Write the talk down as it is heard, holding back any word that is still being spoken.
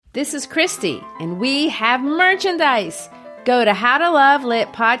This is Christy, and we have merchandise. Go to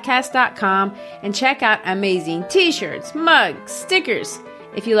howtolovelitpodcast.com and check out amazing t-shirts, mugs, stickers.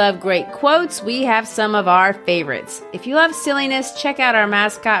 If you love great quotes, we have some of our favorites. If you love silliness, check out our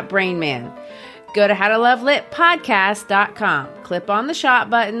mascot, Brain Man. Go to howtolovelitpodcast.com, click on the shop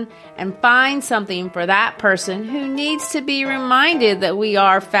button, and find something for that person who needs to be reminded that we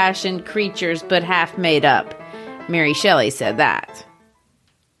are fashioned creatures but half made up. Mary Shelley said that.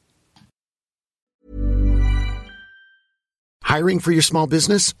 Hiring for your small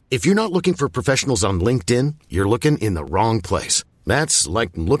business? If you're not looking for professionals on LinkedIn, you're looking in the wrong place. That's like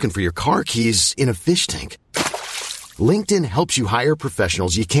looking for your car keys in a fish tank. LinkedIn helps you hire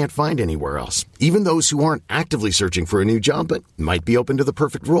professionals you can't find anywhere else, even those who aren't actively searching for a new job but might be open to the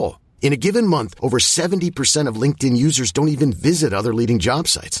perfect role. In a given month, over 70% of LinkedIn users don't even visit other leading job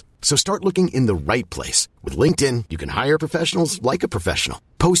sites. So start looking in the right place. With LinkedIn, you can hire professionals like a professional.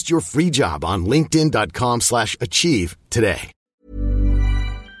 Post your free job on linkedin.com/achieve today.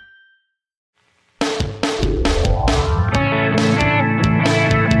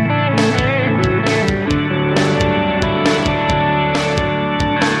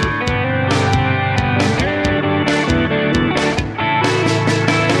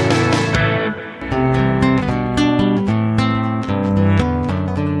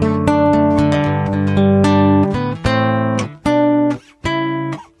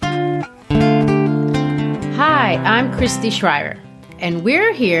 I'm Christy Schreiber, and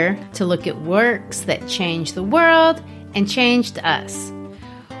we're here to look at works that changed the world and changed us.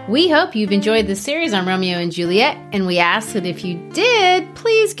 We hope you've enjoyed this series on Romeo and Juliet, and we ask that if you did,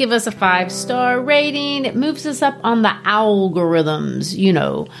 please give us a 5-star rating. It moves us up on the algorithms, you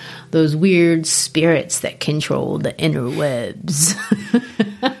know, those weird spirits that control the interwebs.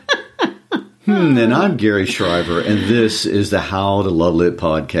 And I'm Gary Schreiber, and this is the How to Love Lit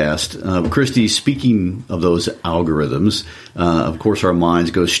podcast. Christy, speaking of those algorithms, of course our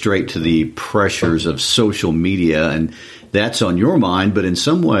minds go straight to the pressures of social media, and that's on your mind. But in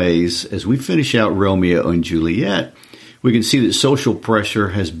some ways, as we finish out Romeo and Juliet, we can see that social pressure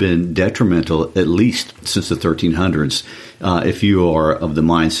has been detrimental, at least since the 1300s. If you are of the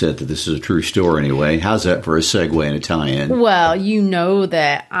mindset that this is a true story anyway, how's that for a segue and a tie-in? Well, you know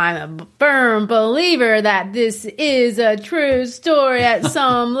that I'm a firm believer that this is a true story at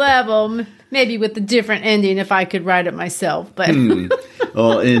some level, maybe with a different ending if I could write it myself. But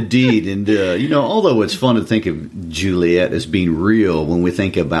Well, indeed. And, although it's fun to think of Juliet as being real when we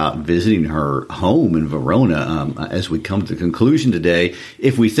think about visiting her home in Verona, as we come to the conclusion today,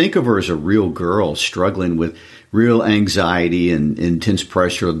 if we think of her as a real girl struggling with real anxiety and intense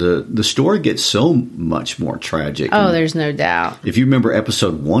pressure, the story gets so much more tragic. Oh, there's no doubt. If you remember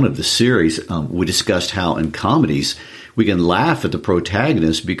episode 1 of the series, we discussed how in comedies we can laugh at the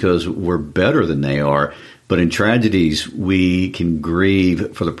protagonist because we're better than they are. But in tragedies, we can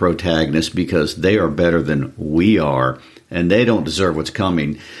grieve for the protagonist because they are better than we are, and they don't deserve what's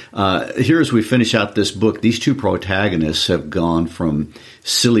coming. Here, as we finish out this book, these two protagonists have gone from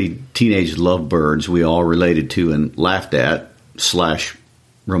silly teenage lovebirds we all related to and laughed at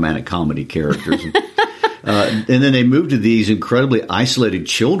 / romantic comedy characters. And then they move to these incredibly isolated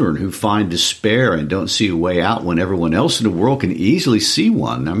children who find despair and don't see a way out when everyone else in the world can easily see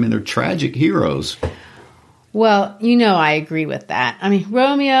one. I mean, they're tragic heroes. Well, I agree with that. I mean,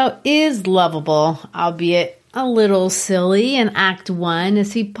 Romeo is lovable, albeit a little silly in Act 1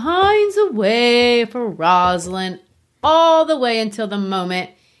 as he pines away for Rosalind all the way until the moment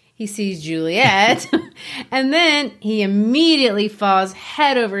he sees Juliet. And then he immediately falls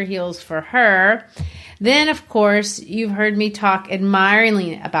head over heels for her. Then, of course, you've heard me talk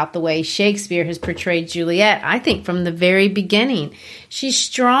admiringly about the way Shakespeare has portrayed Juliet, I think, from the very beginning. She's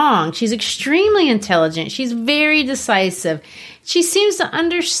strong. She's extremely intelligent. She's very decisive. She seems to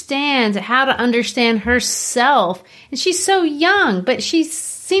understand how to understand herself. And she's so young, but she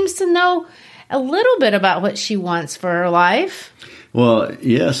seems to know a little bit about what she wants for her life. Well,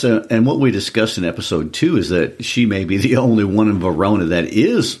 yes, and what we discussed in episode 2 is that she may be the only one in Verona that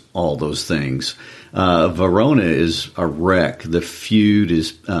is all those things. Verona is a wreck. The feud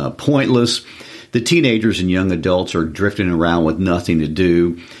is pointless. The teenagers and young adults are drifting around with nothing to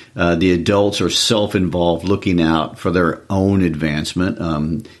do. The adults are self-involved, looking out for their own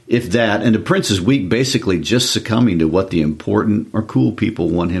advancement, if that. And the prince is weak, basically just succumbing to what the important or cool people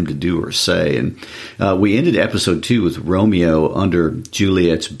want him to do or say. And we ended episode 2 with Romeo under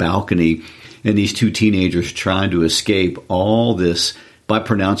Juliet's balcony and these two teenagers trying to escape all this by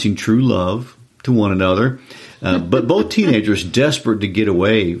pronouncing true love to one another. But both teenagers desperate to get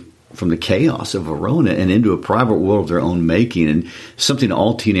away from the chaos of Verona and into a private world of their own making, and something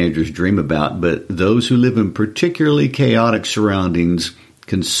all teenagers dream about. But those who live in particularly chaotic surroundings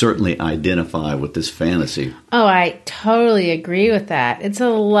can certainly identify with this fantasy. Oh, I totally agree with that. It's a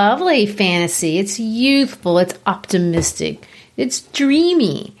lovely fantasy. It's youthful. It's optimistic. It's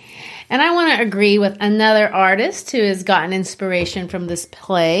dreamy. And I want to agree with another artist who has gotten inspiration from this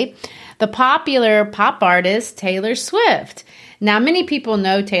play, the popular pop artist Taylor Swift. Now, many people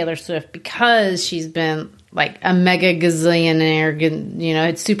know Taylor Swift because she's been like a mega gazillionaire,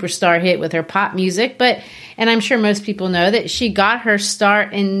 superstar hit with her pop music. And I'm sure most people know that she got her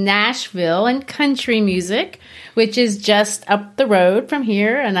start in Nashville in country music, which is just up the road from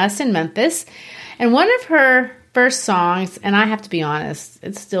here and us in Memphis. And one of her first songs, and I have to be honest,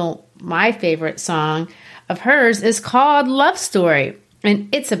 it's still my favorite song of hers, is called Love Story.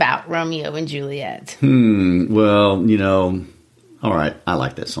 And it's about Romeo and Juliet. Well, all right, I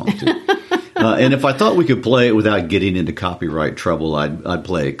like that song too. And if I thought we could play it without getting into copyright trouble, I'd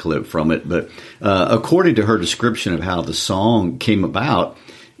play a clip from it. But according to her description of how the song came about,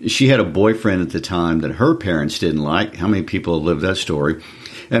 she had a boyfriend at the time that her parents didn't like. How many people have lived that story?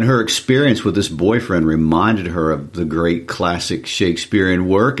 And her experience with this boyfriend reminded her of the great classic Shakespearean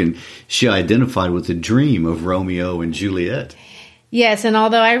work, and she identified with the dream of Romeo and Juliet. Yes, and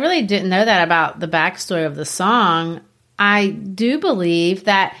although I really didn't know that about the backstory of the song, I do believe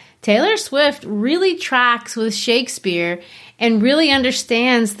that Taylor Swift really tracks with Shakespeare and really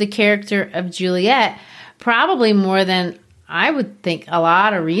understands the character of Juliet, probably more than I would think a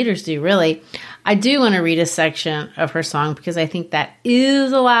lot of readers do, really. I do want to read a section of her song because I think that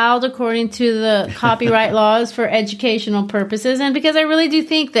is allowed according to the copyright laws for educational purposes, and because I really do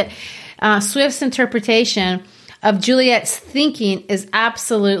think that Swift's interpretation of Juliet's thinking is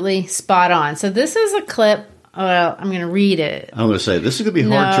absolutely spot on. So this is a clip. Well, I'm going to read it. I'm going to say, this is going to be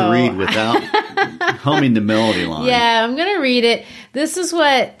hard to read without humming the melody line. Yeah, I'm going to read it. This is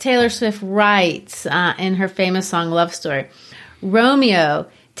what Taylor Swift writes in her famous song, Love Story. Romeo,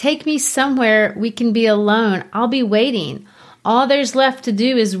 take me somewhere we can be alone. I'll be waiting. All there's left to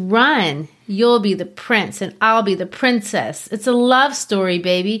do is run. You'll be the prince and I'll be the princess. It's a love story,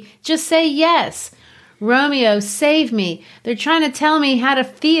 baby. Just say yes. Romeo, save me. They're trying to tell me how to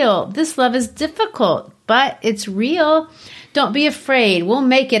feel. This love is difficult, but it's real. Don't be afraid. We'll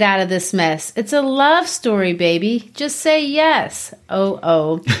make it out of this mess. It's a love story, baby. Just say yes.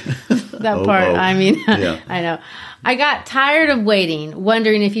 Oh. That part, I mean, yeah. I know. I got tired of waiting,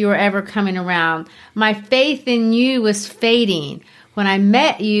 wondering if you were ever coming around. My faith in you was fading when I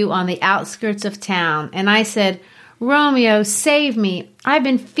met you on the outskirts of town. And I said, Romeo, save me. I've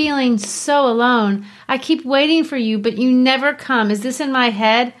been feeling so alone. I keep waiting for you, but you never come. Is this in my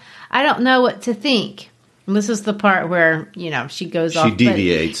head? I don't know what to think. And this is the part where, she goes off. She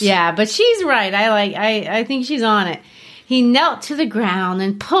deviates. But she's right. I think she's on it. He knelt to the ground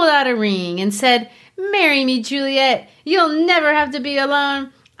and pulled out a ring and said, marry me, Juliet. You'll never have to be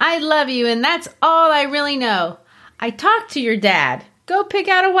alone. I love you, and that's all I really know. I talked to your dad. Go pick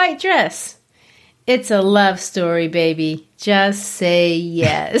out a white dress. It's a love story, baby. Just say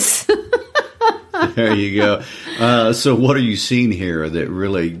yes. There you go. So what are you seeing here that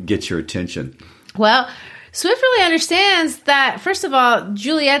really gets your attention? Well, Swift really understands that, first of all,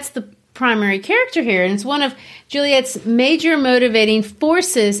 Juliet's the primary character here, and it's one of Juliet's major motivating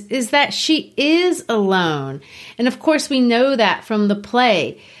forces is that she is alone. And of course, we know that from the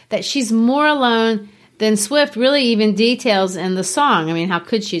play, that she's more alone than Swift really even details in the song. I mean, how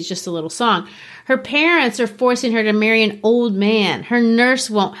could she? It's just a little song. Her parents are forcing her to marry an old man. Her nurse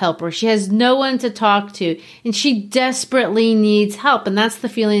won't help her. She has no one to talk to, and she desperately needs help. And that's the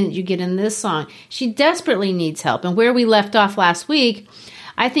feeling that you get in this song. She desperately needs help. And where we left off last week,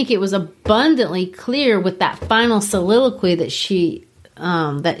 I think it was abundantly clear with that final soliloquy that she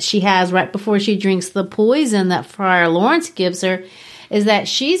has right before she drinks the poison that Friar Lawrence gives her, is that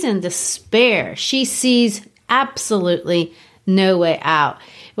she's in despair. She sees absolutely no way out.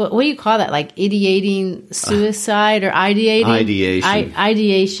 What do you call that? Like ideating suicide or ideating?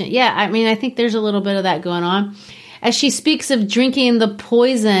 Ideation. Yeah, I mean, I think there's a little bit of that going on. As she speaks of drinking the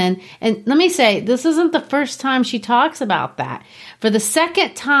poison, and let me say, this isn't the first time she talks about that. For the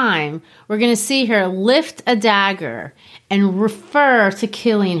second time, we're going to see her lift a dagger and refer to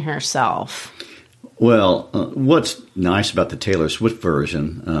killing herself. Well, what's nice about the Taylor Swift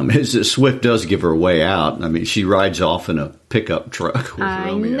version is that Swift does give her a way out. I mean, she rides off in a pickup truck with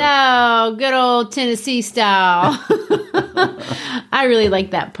Romeo. I know, good old Tennessee style. I really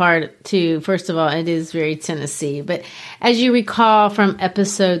like that part, too. First of all, it is very Tennessee. But as you recall from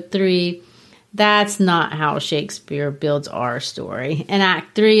episode 3, That's not how Shakespeare builds our story. In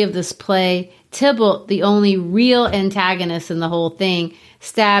Act 3 of this play, Tybalt, the only real antagonist in the whole thing,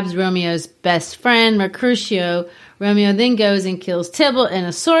 stabs Romeo's best friend, Mercutio. Romeo then goes and kills Tybalt in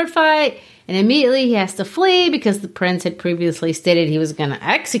a sword fight, and immediately he has to flee because the prince had previously stated he was going to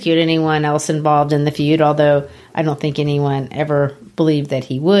execute anyone else involved in the feud, although I don't think anyone ever believed that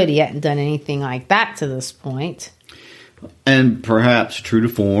he would. He hadn't done anything like that to this point. And perhaps true to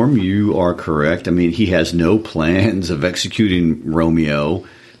form, you are correct. I mean, he has no plans of executing Romeo.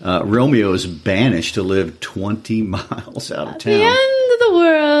 Romeo is banished to live 20 miles out of town. The end of the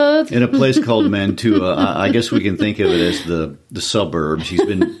world. In a place called Mantua. I guess we can think of it as the suburbs.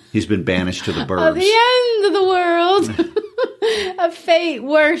 He's been banished to the burbs. The end of the world. A fate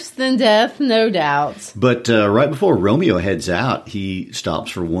worse than death, no doubt. But right before Romeo heads out, he stops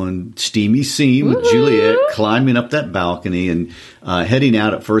for one steamy scene with Juliet climbing up that balcony and heading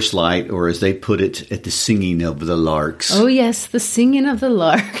out at first light, or as they put it, at the singing of the larks. Oh, yes, the singing of the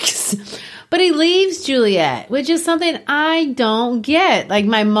larks. But he leaves Juliet, which is something I don't get. Like,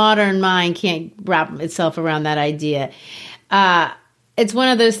 my modern mind can't wrap itself around that idea. It's one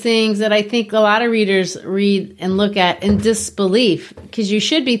of those things that I think a lot of readers read and look at in disbelief, because you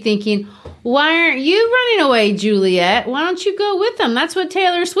should be thinking, why aren't you running away, Juliet? Why don't you go with them? That's what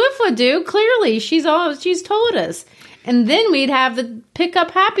Taylor Swift would do. Clearly, she's told us. And then we'd have the pick up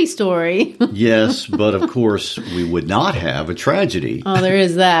happy story. Yes, but of course, we would not have a tragedy. Oh, there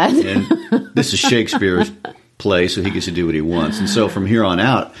is that. And this is Shakespeare's play, so he gets to do what he wants. And so from here on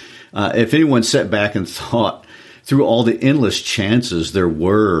out, if anyone sat back and thought, through all the endless chances there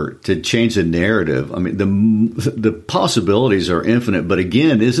were to change the narrative, I mean, the possibilities are infinite. But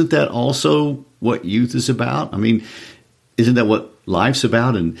again, isn't that also what youth is about? I mean, isn't that what life's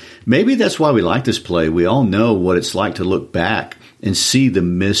about? And maybe that's why we like this play. We all know what it's like to look back and see the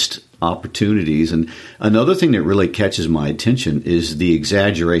missed opportunities. And another thing that really catches my attention is the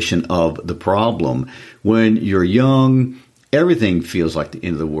exaggeration of the problem. When you're young, everything feels like the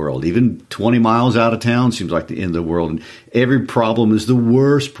end of the world. Even 20 miles out of town seems like the end of the world. And every problem is the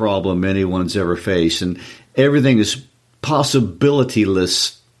worst problem anyone's ever faced. And everything is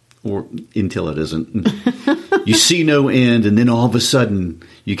possibilityless, or until it isn't. You see no end, and then all of a sudden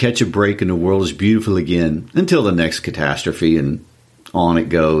you catch a break and the world is beautiful again until the next catastrophe, and on it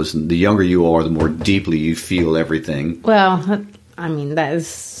goes. And the younger you are, the more deeply you feel everything. Well, I mean, that is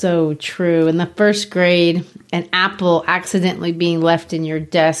so true. In the first grade, an apple accidentally being left in your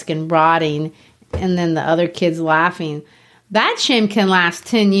desk and rotting, and then the other kids laughing. That shame can last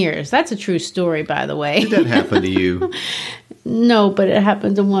 10 years. That's a true story, by the way. Did that happen to you? No, but it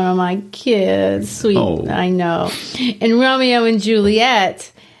happened to one of my kids. Sweet, Oh. I know. In Romeo and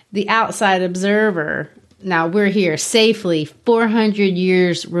Juliet, the outside observer, now we're here safely 400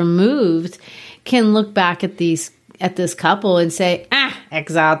 years removed, can look back at this couple and say,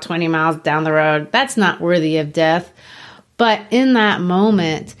 exiled 20 miles down the road, that's not worthy of death. But in that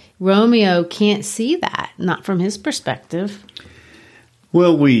moment, Romeo can't see that, not from his perspective.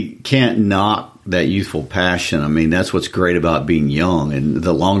 Well, we can't knock that youthful passion. I mean, that's what's great about being young. And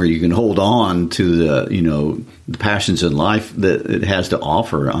the longer you can hold on to the passions in life that it has to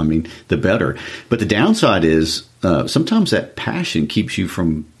offer, I mean, the better. But the downside is sometimes that passion keeps you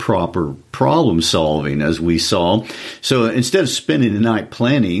from proper problem solving, as we saw. So instead of spending the night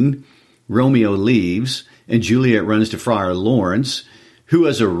planning, Romeo leaves and Juliet runs to Friar Lawrence, who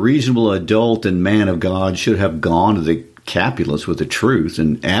as a reasonable adult and man of God should have gone to the Capulets with the truth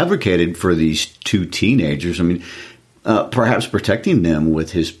and advocated for these two teenagers. I mean, perhaps protecting them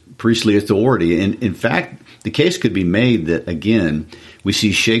with his priestly authority. And in fact, the case could be made that, again, we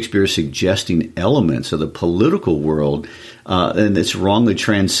see Shakespeare suggesting elements of the political world, and it's wrongly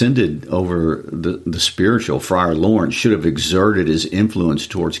transcended over the spiritual. Friar Lawrence should have exerted his influence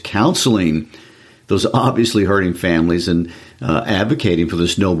towards counseling those obviously hurting families and advocating for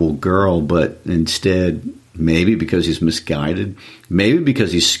this noble girl, but instead, maybe because he's misguided, maybe because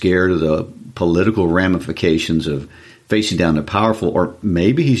he's scared of the political ramifications of facing down the powerful, or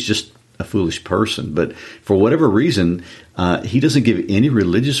maybe he's just a foolish person. But for whatever reason, he doesn't give any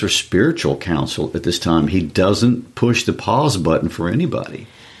religious or spiritual counsel at this time. He doesn't push the pause button for anybody.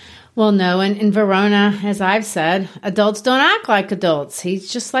 Well, no, and in Verona, as I've said, adults don't act like adults.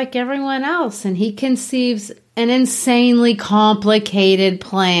 He's just like everyone else, and he conceives an insanely complicated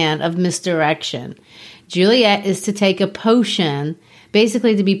plan of misdirection. Juliet is to take a potion,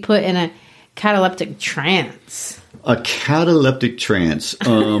 basically to be put in a cataleptic trance. A cataleptic trance.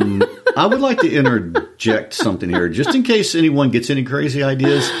 I would like to interject something here, just in case anyone gets any crazy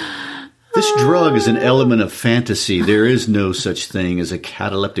ideas. This drug is an element of fantasy. There is no such thing as a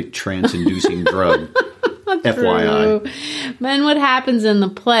cataleptic trance-inducing drug. FYI. And what happens in the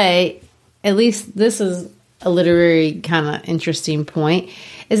play, at least this is a literary kind of interesting point,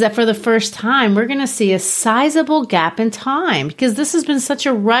 is that for the first time, we're going to see a sizable gap in time because this has been such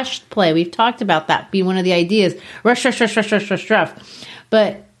a rushed play. We've talked about that being one of the ideas. Rush.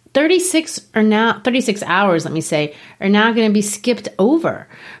 But 36 hours, let me say, are now going to be skipped over.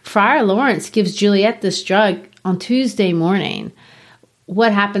 Friar Lawrence gives Juliet this drug on Tuesday morning.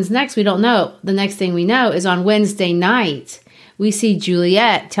 What happens next, we don't know. The next thing we know is on Wednesday night, we see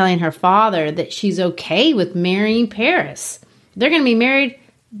Juliet telling her father that she's okay with marrying Paris. They're going to be married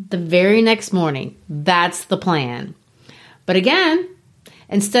the very next morning. That's the plan. But again,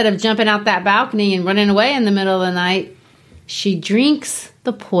 instead of jumping out that balcony and running away in the middle of the night, she drinks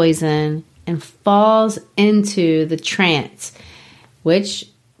the poison and falls into the trance, which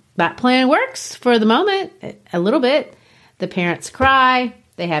that plan works for the moment, a little bit. The parents cry,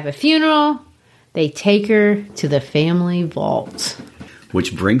 they have a funeral, they take her to the family vault.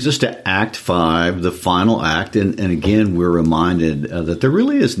 Which brings us to Act 5, the final act. And again, we're reminded that there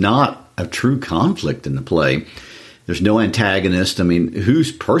really is not a true conflict in the play. There's no antagonist. I mean,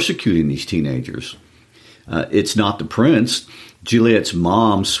 who's persecuting these teenagers? It's not the prince. Juliet's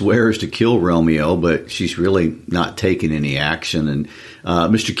mom swears to kill Romeo, but she's really not taking any action. And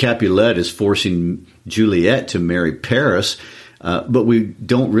Mr. Capulet is forcing Juliet to marry Paris. But we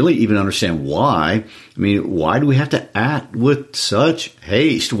don't really even understand why. I mean, why do we have to act with such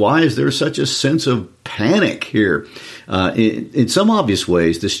haste? Why is there such a sense of panic here? In some obvious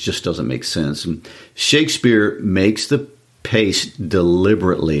ways, this just doesn't make sense. And Shakespeare makes the pace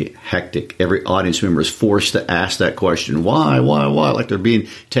deliberately hectic. Every audience member is forced to ask that question. Why? Like they're being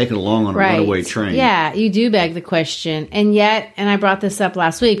taken along on a runaway train. Yeah, you do beg the question. And yet, and I brought this up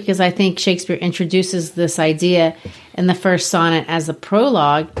last week because I think Shakespeare introduces this idea in the first sonnet as a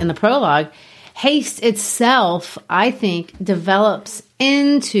prologue. In the prologue, haste itself, I think, develops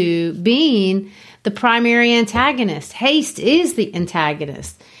into being the primary antagonist. Haste is the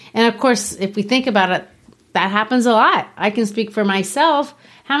antagonist. And of course, if we think about it, that happens a lot. I can speak for myself.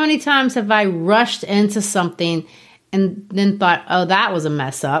 How many times have I rushed into something and then thought, oh, that was a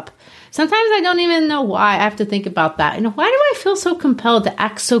mess up? Sometimes I don't even know why. I have to think about that. And why do I feel so compelled to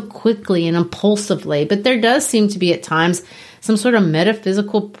act so quickly and impulsively? But there does seem to be at times some sort of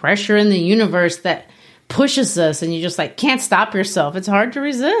metaphysical pressure in the universe that pushes us and you just can't stop yourself. It's hard to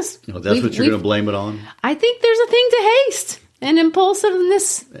resist. Oh, that's what you're going to blame it on? I think there's a thing to haste. And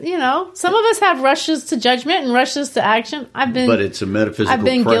impulsiveness, some of us have rushes to judgment and rushes to action. But it's a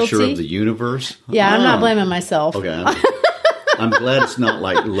metaphysical pressure guilty of the universe? Yeah, I'm not blaming myself. Okay. I'm glad it's not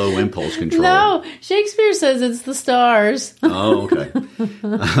like low impulse control. No, Shakespeare says it's the stars. Oh, okay.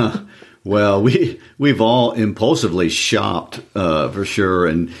 Well, we've all impulsively shopped for sure,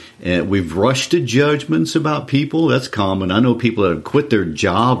 and we've rushed to judgments about people. That's common. I know people that have quit their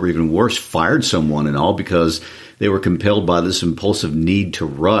job or even worse, fired someone and all because they were compelled by this impulsive need to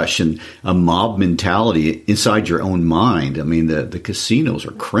rush and a mob mentality inside your own mind. I mean, the casinos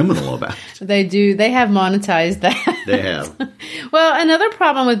are criminal about it. They do. They have monetized that. They have. Well, another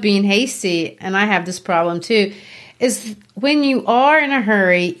problem with being hasty, and I have this problem too, is when you are in a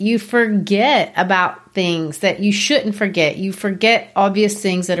hurry, you forget about things that you shouldn't forget. You forget obvious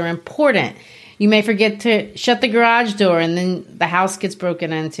things that are important. You may forget to shut the garage door and then the house gets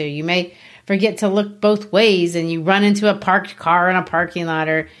broken into. You may forget to look both ways and you run into a parked car in a parking lot,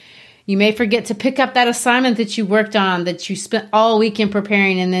 or you may forget to pick up that assignment that you worked on that you spent all weekend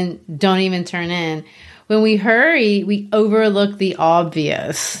preparing and then don't even turn in. When we hurry, we overlook the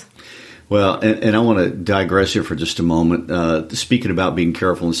obvious. Well, and I want to digress here for just a moment. Speaking about being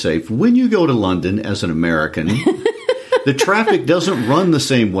careful and safe, when you go to London as an American, the traffic doesn't run the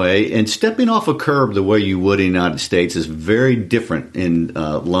same way, and stepping off a curb the way you would in the United States is very different in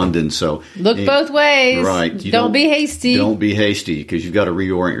London. So look both ways. Right. Don't be hasty. Don't be hasty because you've got to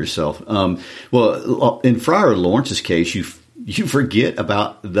reorient yourself. Well, in Friar Lawrence's case, you forget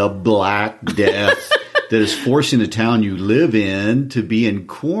about the Black Death that is forcing the town you live in to be in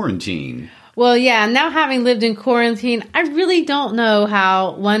quarantine. Well, yeah, now having lived in quarantine, I really don't know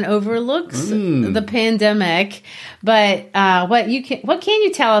how one overlooks the pandemic. But what can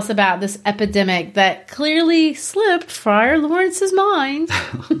you tell us about this epidemic that clearly slipped Friar Lawrence's mind?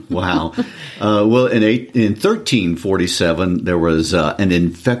 Wow. Well, in 1347, there was an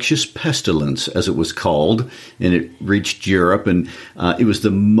infectious pestilence, as it was called, and it reached Europe. And it was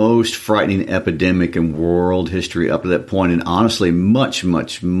the most frightening epidemic in world history up to that point, and honestly, much,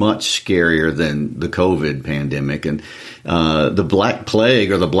 much, much scarier scarier than the COVID pandemic. And the Black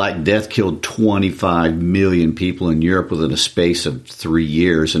Plague or the Black Death killed 25 million people in Europe within a space of 3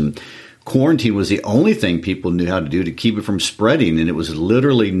 years. And quarantine was the only thing people knew how to do to keep it from spreading. And it was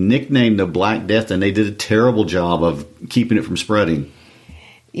literally nicknamed the Black Death, and they did a terrible job of keeping it from spreading.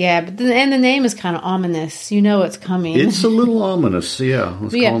 Yeah, but and the name is kind of ominous. You know it's coming. It's a little ominous, yeah.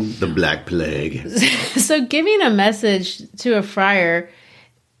 Let's call them the Black Plague. So giving a message to a friar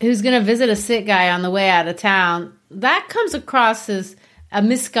who's going to visit a sick guy on the way out of town, that comes across as a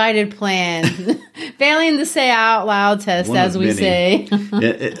misguided plan. Failing to say out loud test, as we say.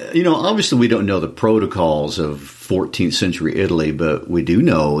 Obviously we don't know the protocols of 14th century Italy, but we do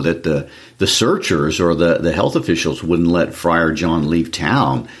know that the searchers or the health officials wouldn't let Friar John leave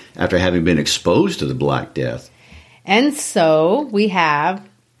town after having been exposed to the Black Death. And so we have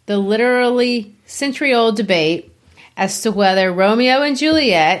the literally century-old debate as to whether Romeo and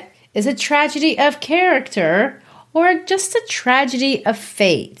Juliet is a tragedy of character or just a tragedy of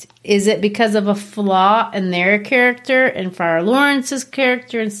fate. Is it because of a flaw in their character and Friar Lawrence's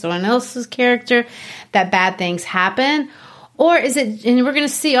character and someone else's character that bad things happen? Or is it, and we're going to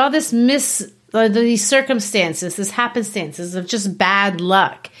see all this these circumstances, this happenstances of just bad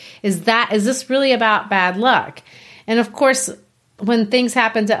luck. Is this really about bad luck? And of course, when things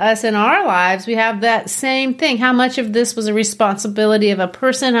happen to us in our lives, we have that same thing. How much of this was a responsibility of a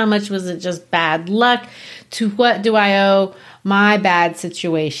person? How much was it just bad luck? To what do I owe my bad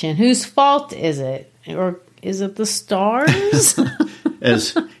situation? Whose fault is it? Or is it the stars?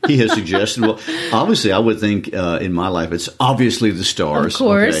 As he has suggested. Well, obviously, I would think in my life, it's obviously the stars. Of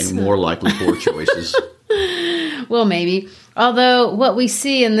course. Okay, more likely poor choices. Well, maybe. Although what we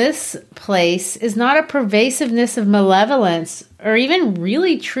see in this place is not a pervasiveness of malevolence or even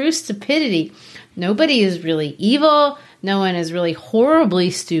really true stupidity. Nobody is really evil. No one is really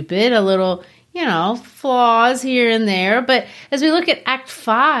horribly stupid. A little, flaws here and there. But as we look at Act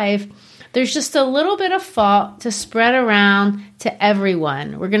 5, there's just a little bit of fault to spread around to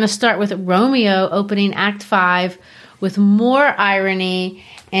everyone. We're going to start with Romeo opening Act 5 with more irony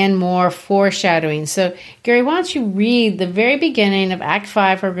and more foreshadowing. So, Gary, why don't you read the very beginning of Act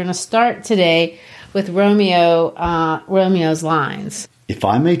 5? We're going to start today with Romeo's lines. If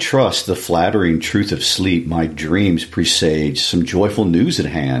I may trust the flattering truth of sleep, my dreams presage some joyful news at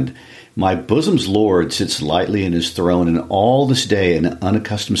hand. My bosom's Lord sits lightly in his throne, and all this day an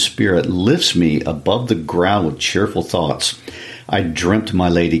unaccustomed spirit lifts me above the ground with cheerful thoughts. I dreamt my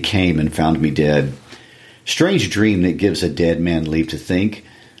lady came and found me dead. Strange dream that gives a dead man leave to think,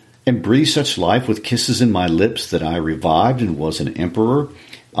 and breathes such life with kisses in my lips that I revived and was an emperor.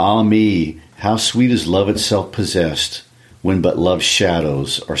 Ah me, how sweet is love itself possessed, when but love's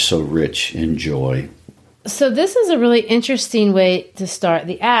shadows are so rich in joy. So this is a really interesting way to start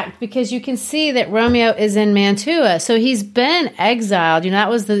the act, because you can see that Romeo is in Mantua. So he's been exiled. That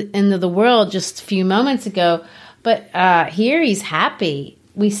was the end of the world just a few moments ago. But here he's happy.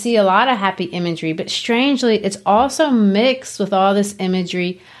 We see a lot of happy imagery. But strangely, it's also mixed with all this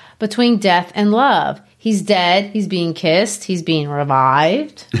imagery between death and love. He's dead. He's being kissed. He's being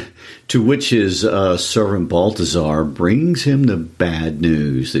revived. To which his servant Balthazar brings him the bad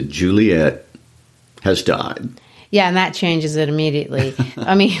news that Juliet has died. Yeah, and that changes it immediately.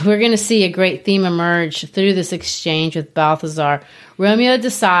 We're going to see a great theme emerge through this exchange with Balthazar. Romeo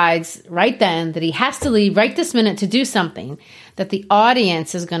decides right then that he has to leave right this minute to do something that the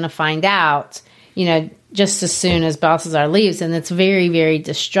audience is going to find out, just as soon as Balthazar leaves, and it's very, very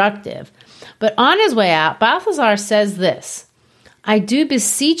destructive. But on his way out, Balthazar says this, I do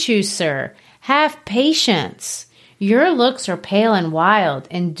beseech you, sir, have patience. Your looks are pale and wild,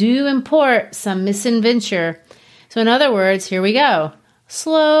 and do import some misadventure. So in other words, here we go.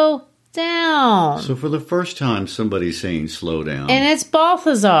 Slow down. So for the first time, somebody's saying slow down. And it's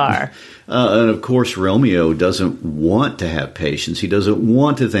Balthazar. And of course, Romeo doesn't want to have patience. He doesn't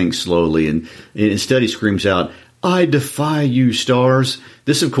want to think slowly. And instead he screams out, I defy you, stars.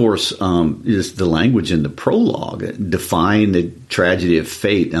 This, of course, is the language in the prologue, defying the tragedy of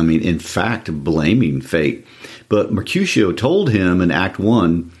fate. In fact, blaming fate. But Mercutio told him in Act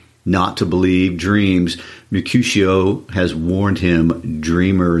 1 not to believe dreams. Mercutio has warned him,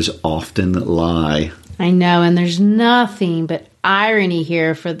 dreamers often lie. I know, and there's nothing but irony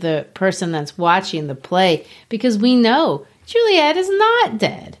here for the person that's watching the play, because we know Juliet is not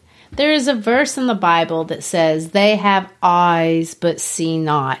dead. There is a verse in the Bible that says, they have eyes but see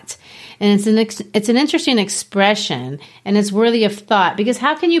not. And it's an interesting expression, and it's worthy of thought, because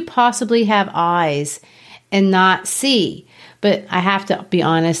how can you possibly have eyes and not see? But I have to be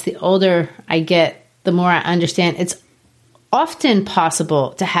honest, the older I get, the more I understand it's often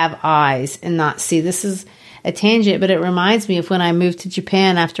possible to have eyes and not see. This is a tangent, but it reminds me of when I moved to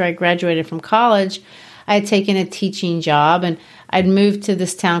Japan after I graduated from college. I had taken a teaching job and I'd moved to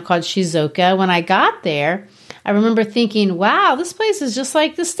this town called Shizuoka. When I got there, I remember thinking, wow, this place is just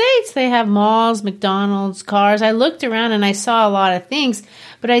like the States. They have malls, McDonald's, cars. I looked around and I saw a lot of things,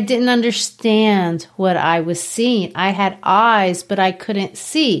 but I didn't understand what I was seeing. I had eyes, but I couldn't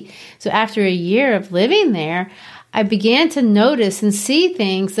see. So after a year of living there, I began to notice and see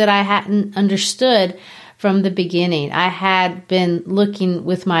things that I hadn't understood from the beginning. I had been looking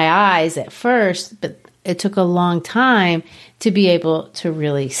with my eyes at first, but it took a long time to be able to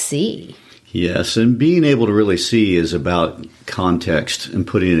really see. Yes, and being able to really see is about context and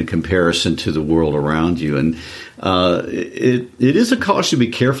putting in a comparison to the world around you. And it is a caution to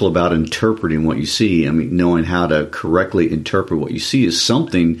be careful about interpreting what you see. I mean, knowing how to correctly interpret what you see is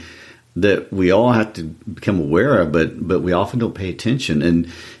something that we all have to become aware of, but we often don't pay attention. And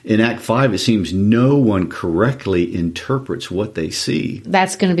in Act 5, it seems no one correctly interprets what they see.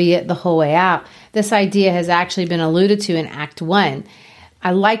 That's going to be it the whole way out. This idea has actually been alluded to in Act 1.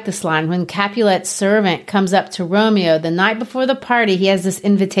 I like this line. When Capulet's servant comes up to Romeo the night before the party, he has this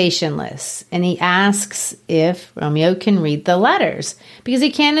invitation list, and he asks if Romeo can read the letters because he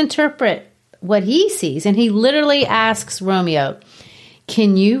can't interpret what he sees. And he literally asks Romeo,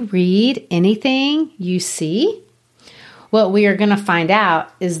 can you read anything you see? What we are going to find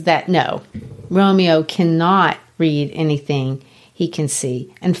out is that no, Romeo cannot read anything he can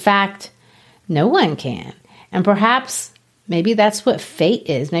see. In fact, no one can. And perhaps maybe that's what fate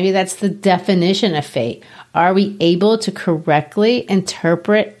is. Maybe that's the definition of fate. Are we able to correctly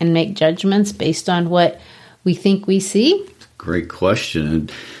interpret and make judgments based on what we think we see? Great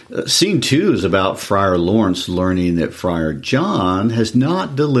question. And scene 2 is about Friar Lawrence learning that Friar John has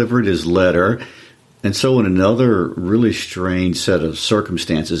not delivered his letter. And so in another really strange set of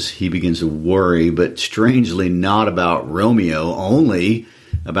circumstances, he begins to worry, but strangely not about Romeo, only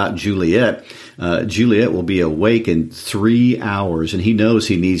about Juliet. Juliet will be awake in 3 hours, and he knows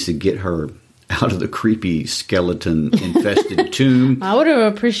he needs to get her out of the creepy skeleton-infested tomb. I would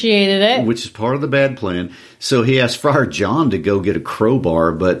have appreciated it. Which is part of the bad plan. So he asks Friar John to go get a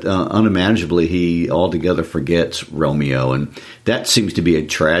crowbar, but unimaginably he altogether forgets Romeo. And that seems to be a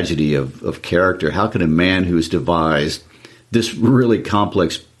tragedy of character. How can a man who has devised this really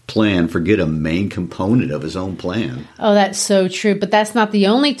complex plan forget a main component of his own plan? Oh, that's so true. But that's not the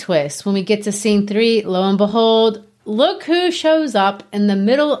only twist. When we get to scene 3, lo and behold, look who shows up in the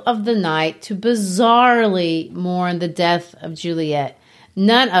middle of the night to bizarrely mourn the death of Juliet.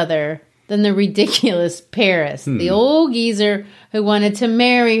 None other than the ridiculous Paris, the old geezer who wanted to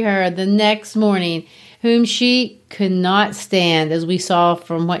marry her the next morning, whom she could not stand, as we saw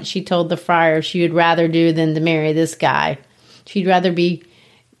from what she told the friar she would rather do than to marry this guy. She'd rather be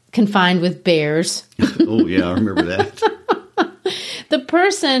confined with bears. Oh, yeah, I remember that. The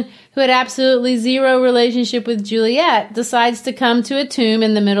person who had absolutely zero relationship with Juliet decides to come to a tomb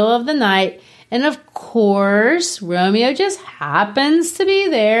in the middle of the night. And of course, Romeo just happens to be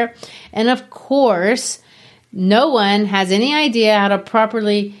there. And of course, no one has any idea how to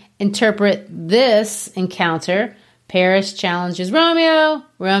properly interpret this encounter. Paris challenges Romeo.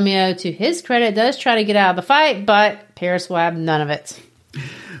 Romeo, to his credit, does try to get out of the fight, but Paris will have none of it.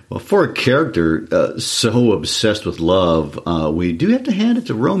 Well, for a character so obsessed with love, we do have to hand it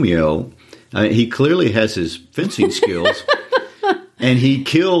to Romeo. He clearly has his fencing skills, and he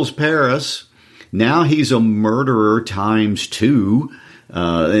kills Paris. Now he's a murderer times 2,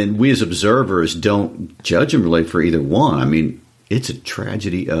 and we as observers don't judge him really for either one. I mean, it's a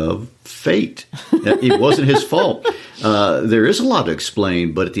tragedy of fate. It wasn't his fault. There is a lot to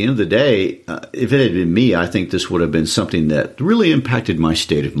explain, but at the end of the day, if it had been me, I think this would have been something that really impacted my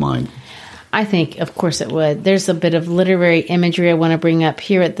state of mind. I think, of course, it would. There's a bit of literary imagery I want to bring up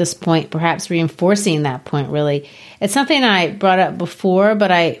here at this point, perhaps reinforcing that point, really. It's something I brought up before,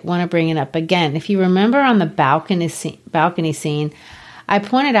 but I want to bring it up again. If you remember on the balcony scene, I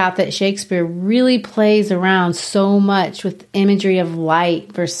pointed out that Shakespeare really plays around so much with imagery of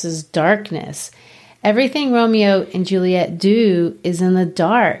light versus darkness. Everything Romeo and Juliet do is in the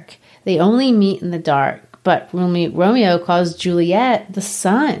dark. They only meet in the dark, but Romeo calls Juliet the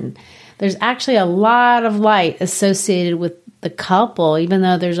sun. There's actually a lot of light associated with the couple, even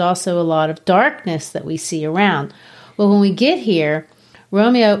though there's also a lot of darkness that we see around. Well, when we get here,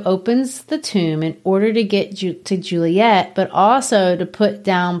 Romeo opens the tomb in order to get to Juliet, but also to put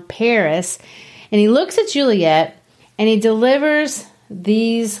down Paris. And he looks at Juliet and he delivers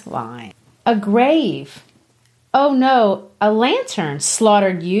these lines. A grave. Oh no, a lantern,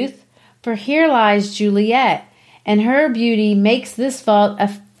 slaughtered youth, for here lies Juliet, and her beauty makes this vault a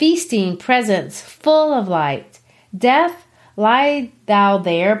feasting presence full of light. Death, lie thou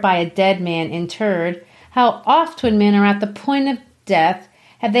there by a dead man interred. How oft when men are at the point of death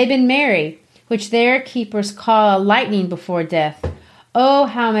have they been merry, which their keepers call a lightning before death. Oh,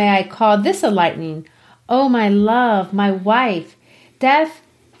 how may I call this a lightning? O my love, my wife, death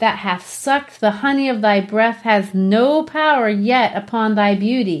that hath sucked the honey of thy breath has no power yet upon thy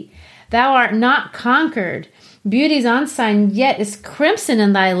beauty. Thou art not conquered. Beauty's ensign yet is crimson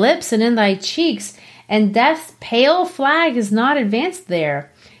in thy lips and in thy cheeks, and death's pale flag is not advanced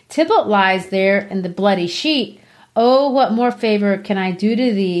there. Tybalt lies there in the bloody sheet. Oh, what more favor can I do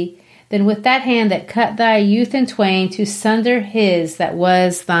to thee than with that hand that cut thy youth in twain to sunder his that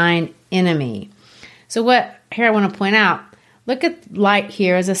was thine enemy? So here I want to point out, look at light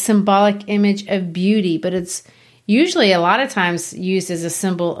here as a symbolic image of beauty, but it's usually a lot of times used as a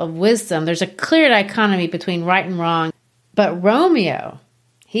symbol of wisdom. There's a clear dichotomy between right and wrong. But Romeo,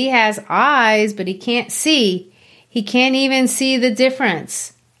 he has eyes, but he can't see. He can't even see the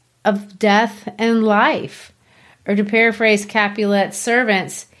difference of death and life. Or to paraphrase Capulet's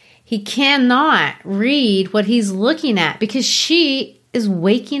servants, he cannot read what he's looking at because she is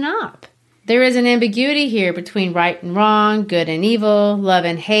waking up. There is an ambiguity here between right and wrong, good and evil, love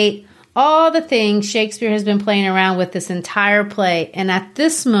and hate, all the things Shakespeare has been playing around with this entire play. And at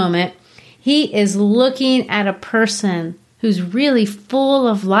this moment, he is looking at a person who's really full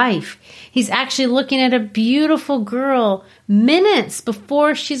of life. He's actually looking at a beautiful girl minutes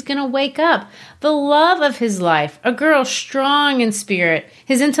before she's going to wake up. The love of his life, a girl strong in spirit,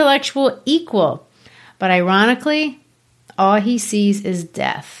 his intellectual equal. But ironically, all he sees is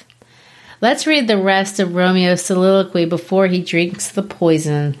death. Let's read the rest of Romeo's soliloquy before he drinks the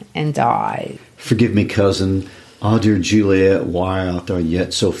poison and dies. Forgive me, cousin. Ah, dear Juliet, why art thou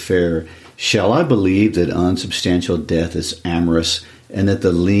yet so fair? Shall I believe that unsubstantial death is amorous, and that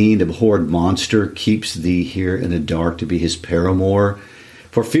the lean, abhorred monster keeps thee here in the dark to be his paramour?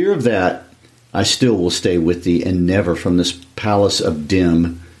 For fear of that, I still will stay with thee, and never from this palace of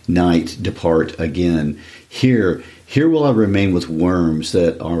dim night depart again. Here will I remain with worms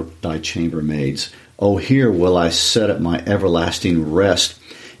that are thy chambermaids. Oh, here will I set up my everlasting rest,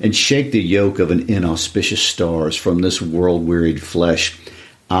 and shake the yoke of an inauspicious stars from this world-wearied flesh.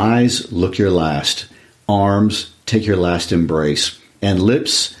 Eyes, look your last. Arms, take your last embrace. And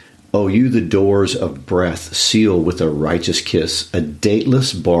lips, oh, you the doors of breath, seal with a righteous kiss, a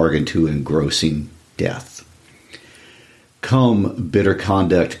dateless bargain to engrossing death. Come, bitter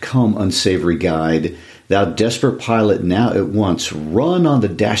conduct, come, unsavory guide. Thou desperate pilot, now at once run on the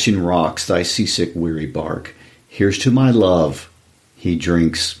dashing rocks thy seasick weary bark. Here's to my love. He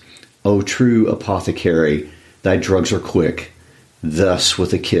drinks. O true apothecary, thy drugs are quick. Thus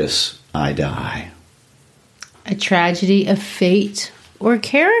with a kiss I die. A tragedy of fate or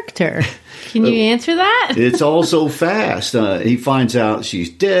character? Can you answer that? It's all so fast. He finds out she's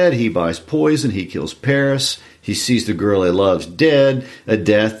dead. He buys poison. He kills Paris. He sees the girl he loves dead, a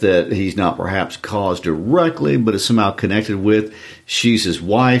death that he's not perhaps caused directly, but is somehow connected with. She's his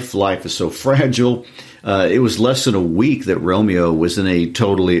wife. Life is so fragile. It was less than a week that Romeo was in a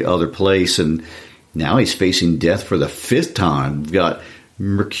totally other place, and now he's facing death for the fifth time. We've got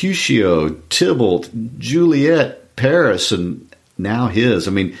Mercutio, Tybalt, Juliet, Paris, and now his.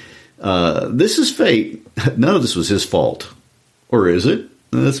 I mean, this is fate. None of this was his fault. Or is it?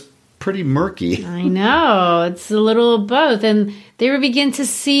 That's pretty murky. I know. It's a little of both. And there we begin to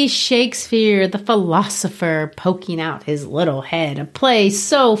see Shakespeare, the philosopher, poking out his little head. A play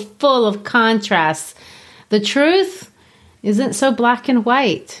so full of contrasts. The truth isn't so black and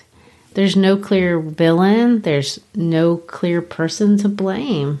white. There's no clear villain. There's no clear person to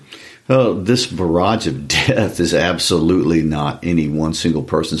blame. Oh, this barrage of death is absolutely not any one single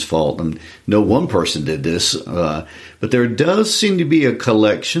person's fault. And no one person did this. But there does seem to be a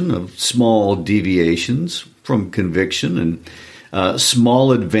collection of small deviations from conviction and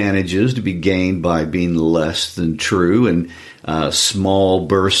small advantages to be gained by being less than true, and small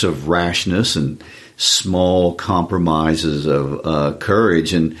bursts of rashness and small compromises of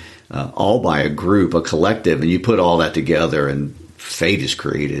courage, and all by a group, a collective. And you put all that together and fate is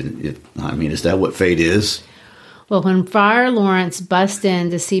created. I mean, is that what fate is? Well, when Friar Lawrence bust in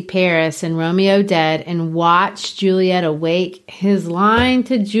to see Paris and Romeo dead and watch Juliet awake, his line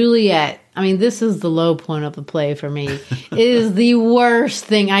to Juliet, I mean, this is the low point of the play for me. It is the worst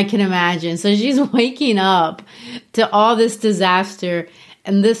thing I can imagine. So she's waking up to all this disaster,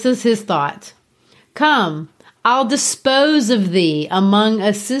 and this is his thought. Come, I'll dispose of thee among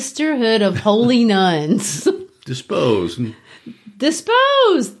a sisterhood of holy nuns. Dispose.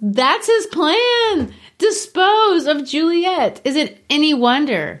 Dispose. That's his plan. dispose of Juliet. Is it any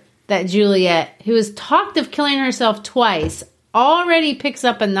wonder that Juliet, who has talked of killing herself twice, already picks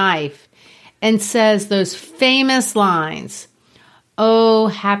up a knife and says those famous lines, "Oh,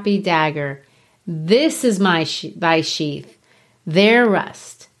 happy dagger, this is thy sheath. There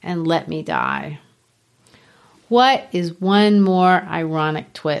rest, and let me die." What is one more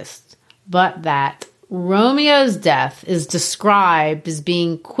ironic twist but that Romeo's death is described as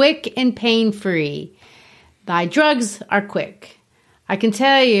being quick and pain-free. Thy drugs are quick. I can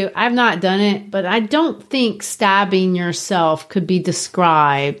tell you, I've not done it, but I don't think stabbing yourself could be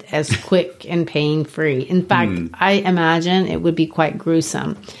described as quick and pain-free. In fact, I imagine it would be quite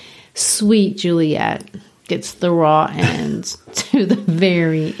gruesome. Sweet Juliet gets the raw ends to the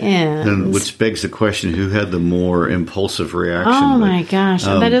very end. And which begs the question, who had the more impulsive reaction? Oh, my gosh.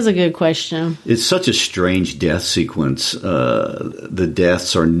 That is a good question. It's such a strange death sequence. The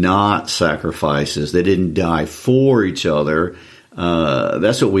deaths are not sacrifices. They didn't die for each other.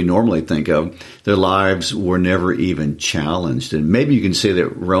 That's what we normally think of. Their lives were never even challenged. And maybe you can say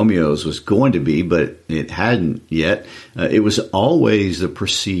that Romeo's was going to be, but it hadn't yet. It was always the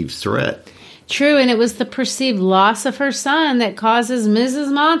perceived threat. True, and it was the perceived loss of her son that causes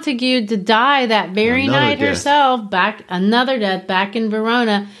Mrs. Montague to die that very night herself. Another death back in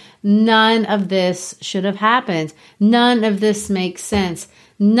Verona. None of this should have happened. None of this makes sense.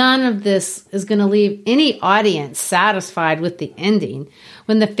 None of this is going to leave any audience satisfied with the ending.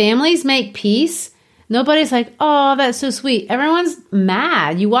 When the families make peace, nobody's like, "Oh, that's so sweet." Everyone's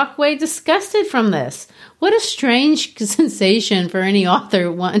mad. You walk away disgusted from this. What a strange sensation for any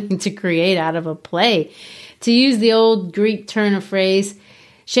author wanting to create out of a play. To use the old Greek turn of phrase,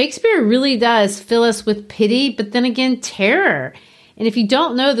 Shakespeare really does fill us with pity, but then again, terror. And if you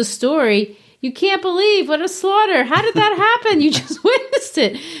don't know the story, you can't believe what a slaughter. How did that happen? You just witnessed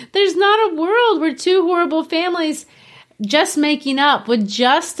it. There's not a world where two horrible families just making up would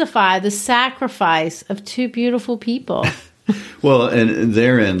justify the sacrifice of two beautiful people. Well, and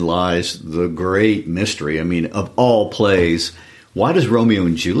therein lies the great mystery. I mean, of all plays, why does Romeo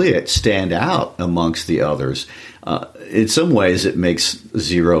and Juliet stand out amongst the others? In some ways, it makes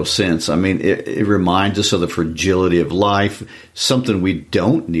zero sense. I mean, it reminds us of the fragility of life, something we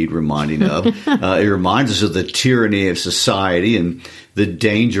don't need reminding of. It reminds us of the tyranny of society and the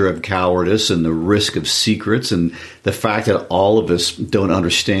danger of cowardice and the risk of secrets and the fact that all of us don't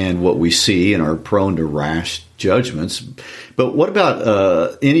understand what we see and are prone to rash judgments. But what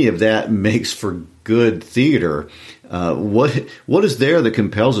about any of that makes for good theater? What is there that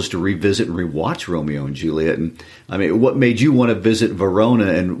compels us to revisit and rewatch Romeo and Juliet? And I mean, what made you want to visit Verona,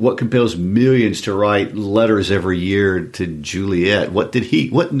 and what compels millions to write letters every year to Juliet? What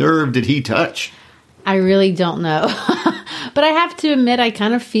nerve did he touch? I really don't know. But I have to admit, I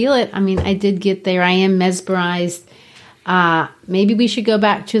kind of feel it. I mean, I did get there. I am mesmerized. Maybe we should go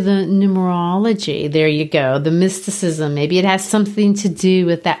back to the numerology. There you go. The mysticism. Maybe it has something to do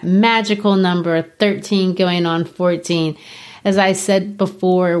with that magical number 13 going on 14. As I said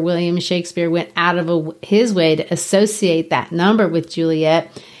before, William Shakespeare went out of his way to associate that number with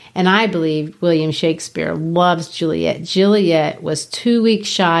Juliet. And I believe William Shakespeare loves Juliet. Juliet was 2 weeks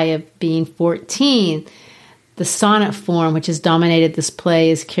shy of being 14. The sonnet form, which has dominated this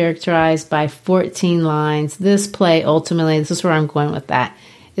play, is characterized by 14 lines. This play, ultimately, this is where I'm going with that,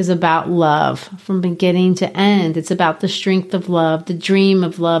 is about love from beginning to end. It's about the strength of love, the dream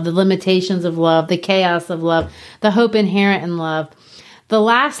of love, the limitations of love, the chaos of love, the hope inherent in love. The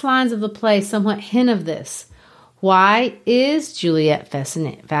last lines of the play somewhat hint of this. Why is Juliet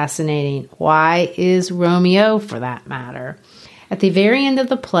fascinating? Why is Romeo, for that matter? At the very end of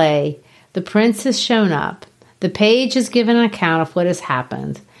the play, the prince has shown up. The page has given an account of what has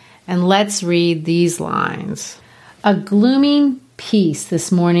happened. And let's read these lines. A glooming peace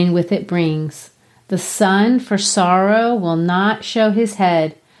this morning with it brings. The sun for sorrow will not show his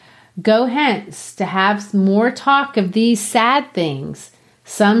head. Go hence to have more talk of these sad things.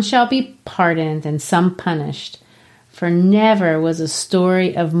 Some shall be pardoned and some punished. For never was a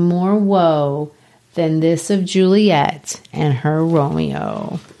story of more woe than this of Juliet and her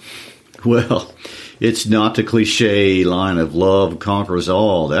Romeo. Well, it's not the cliche line of love conquers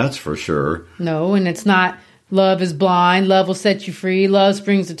all, that's for sure. No, and it's not love is blind, love will set you free, love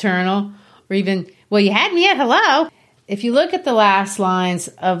springs eternal, or even, well, you had me at hello. If you look at the last lines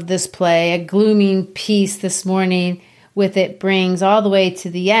of this play, a glooming peace this morning with it brings all the way to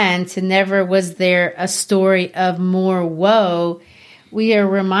the end, to never was there a story of more woe, we are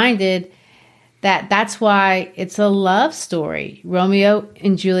reminded that that's why it's a love story. Romeo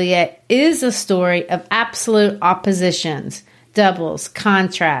and Juliet is a story of absolute oppositions. doubles,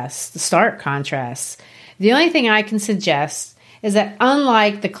 contrasts, the stark contrasts. The only thing I can suggest is that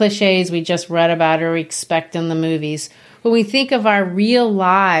unlike the cliches we just read about or expect in the movies, when we think of our real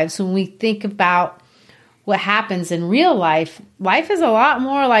lives, when we think about what happens in real life, life is a lot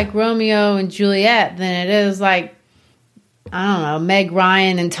more like Romeo and Juliet than it is like, I don't know, Meg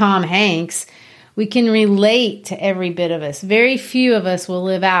Ryan and Tom Hanks. We can relate to every bit of us. Very few of us will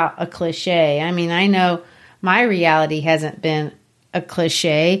live out a cliche. I mean, I know my reality hasn't been a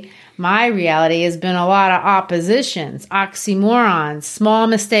cliche. My reality has been a lot of oppositions, oxymorons, small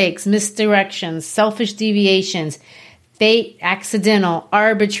mistakes, misdirections, selfish deviations, fate, accidental,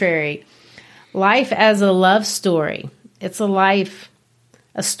 arbitrary. Life as a love story. It's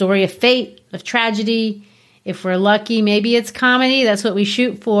a story of fate, of tragedy. If we're lucky, maybe it's comedy. That's what we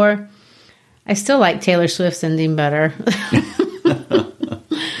shoot for. I still like Taylor Swift's ending better.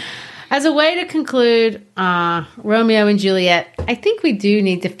 As a way to conclude Romeo and Juliet, I think we do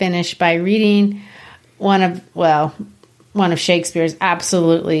need to finish by reading one of Shakespeare's,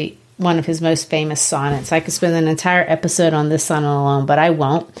 absolutely one of his most famous sonnets. I could spend an entire episode on this sonnet alone, but I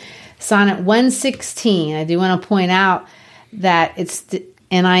won't. Sonnet 116. I do want to point out that it's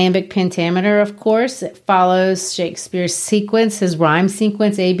in iambic pentameter, of course. It follows Shakespeare's sequence, his rhyme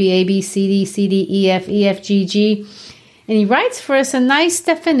sequence, A, B, A, B, C, D, C, D, E, F, E, F, G, G. And he writes for us a nice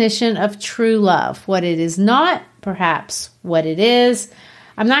definition of true love. What it is not, perhaps what it is.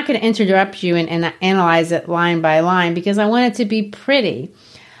 I'm not going to interrupt you and analyze it line by line because I want it to be pretty.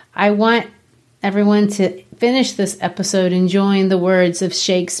 I want everyone to finish this episode enjoying the words of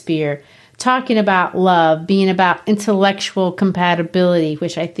Shakespeare, talking about love, being about intellectual compatibility,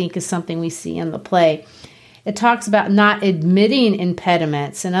 which I think is something we see in the play. It talks about not admitting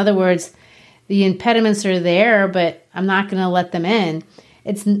impediments. In other words, the impediments are there, but I'm not going to let them in.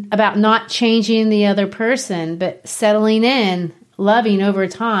 It's about not changing the other person, but settling in, loving over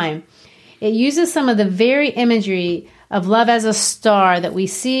time. It uses some of the very imagery of love as a star that we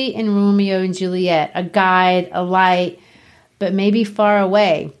see in Romeo and Juliet, a guide, a light, but maybe far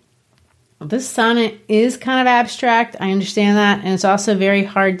away. This sonnet is kind of abstract. I understand that. And it's also very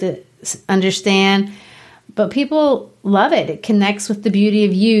hard to understand. But people love it. It connects with the beauty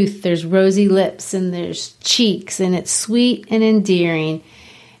of youth. There's rosy lips and there's cheeks, and it's sweet and endearing.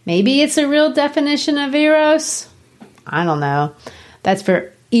 Maybe it's a real definition of Eros. I don't know. That's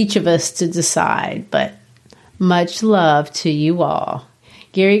for each of us to decide. But much love to you all.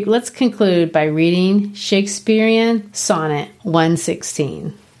 Gary, let's conclude by reading Shakespearean Sonnet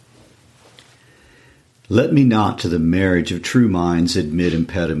 116. Let me not to the marriage of true minds admit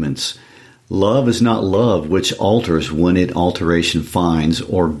impediments. Love is not love which alters when it alteration finds,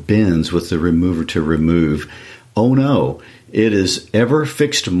 or bends with the remover to remove. Oh no, it is ever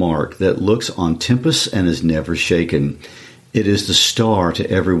fixed mark that looks on tempest and is never shaken. It is the star to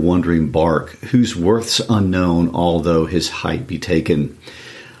every wandering bark, whose worth's unknown although his height be taken.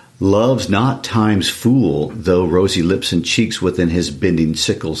 Love's not time's fool, though rosy lips and cheeks within his bending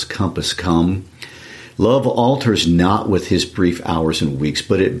sickle's compass come. Love alters not with his brief hours and weeks,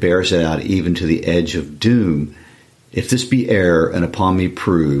 but it bears it out even to the edge of doom. If this be error and upon me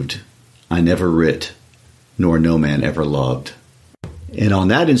proved, I never writ, nor no man ever loved. And on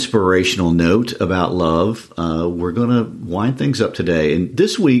that inspirational note about love, we're going to wind things up today. And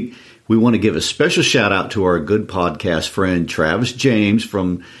this week, we want to give a special shout out to our good podcast friend, Travis James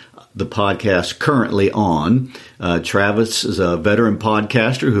from the podcast Currently On. Travis is a veteran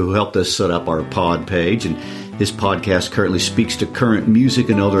podcaster who helped us set up our pod page, and his podcast currently speaks to current music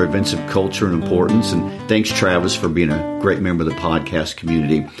and other events of culture and importance. And thanks, Travis, for being a great member of the podcast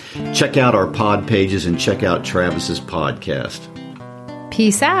community. Check out our pod pages and check out Travis's podcast.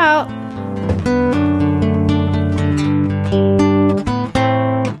 Peace out.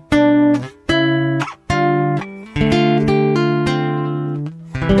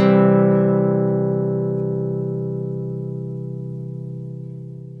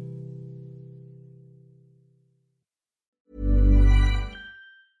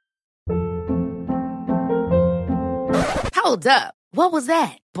 Hold up. What was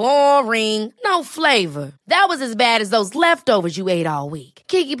that? Boring. No flavor. That was as bad as those leftovers you ate all week.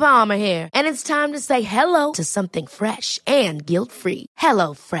 Keke Palmer here. And it's time to say hello to something fresh and guilt-free.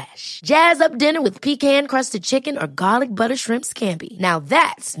 Hello Fresh. Jazz up dinner with pecan-crusted chicken or garlic butter shrimp scampi. Now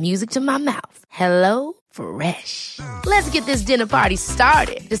that's music to my mouth. Hello Fresh. Let's get this dinner party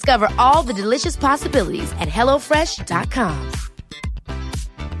started. Discover all the delicious possibilities at HelloFresh.com.